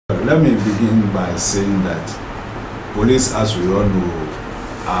Let me begin by saying that police, as we all know,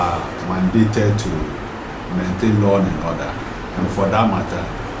 are mandated to maintain law and order. And for that matter,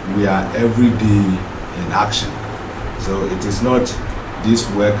 we are every day in action. So it is not this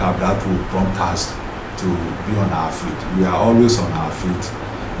World Cup that will prompt us to be on our feet. We are always on our feet.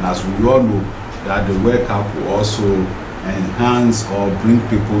 And as we all know, that the World Cup will also enhance or bring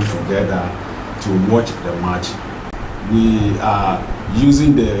people together to watch the match. We are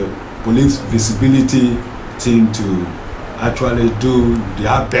using the police visibility team to actually do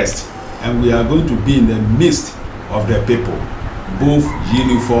their best, and we are going to be in the midst of the people, both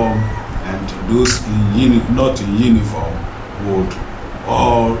uniform and those not in uniform would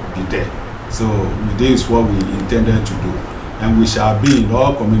all be there. So this is what we intended to do, and we shall be in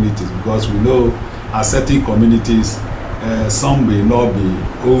all communities, because we know at certain communities some may not be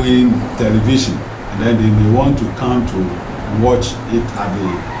owning television, and then they may want to come to watch it at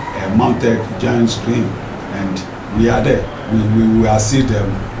the mounted giant screen, and we are there. We will assist them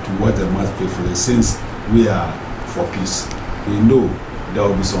to watch the match faithfully, since we are for peace. We know there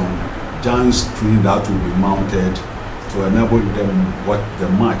will be some giant screen that will be mounted to enable them watch the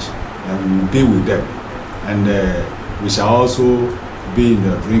match, and we will be with them. And we shall also be in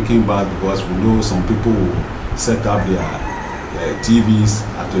the drinking bar, because we know some people will set up their TVs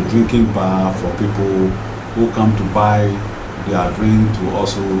at the drinking bar for people who come to buy their drink to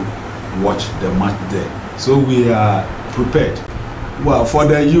also watch the match there. So we are prepared. Well, for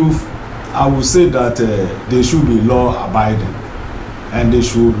the youth, I would say that they should be law abiding, and they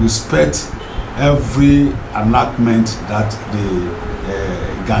should respect every enactment that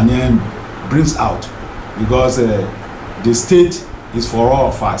the Ghanaian brings out, because the state is for all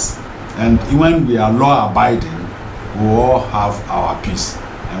of us, and when we are law abiding, we all have our peace,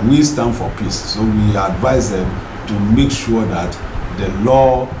 and we stand for peace. So we advise them to make sure that the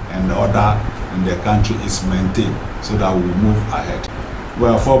law and order in the country is maintained, so that we move ahead.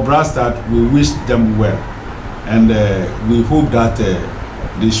 Well, for Brastad, we wish them well, and we hope that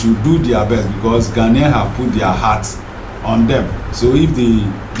they should do their best, because Ghanaians have put their hearts on them. So if they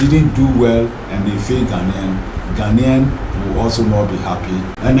didn't do well and they fail Ghanaian will also not be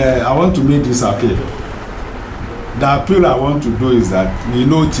happy. And I want to make this appeal. The appeal I want to do is that we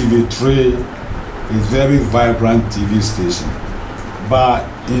know TV3 is very vibrant TV station, but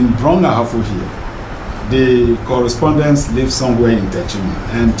in Brong-Ahafo here, the correspondents live somewhere in Techima,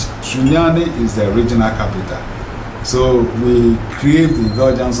 and Sunyani is the regional capital. So we crave the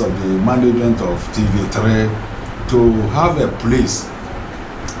indulgence of the management of TV3 to have a place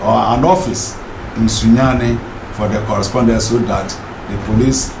or an office in Sunyani for the correspondents, so that the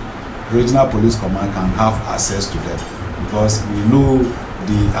regional police command can have access to them, because we know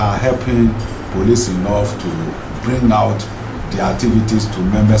they are helping police enough to bring out the activities to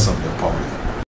members of the public.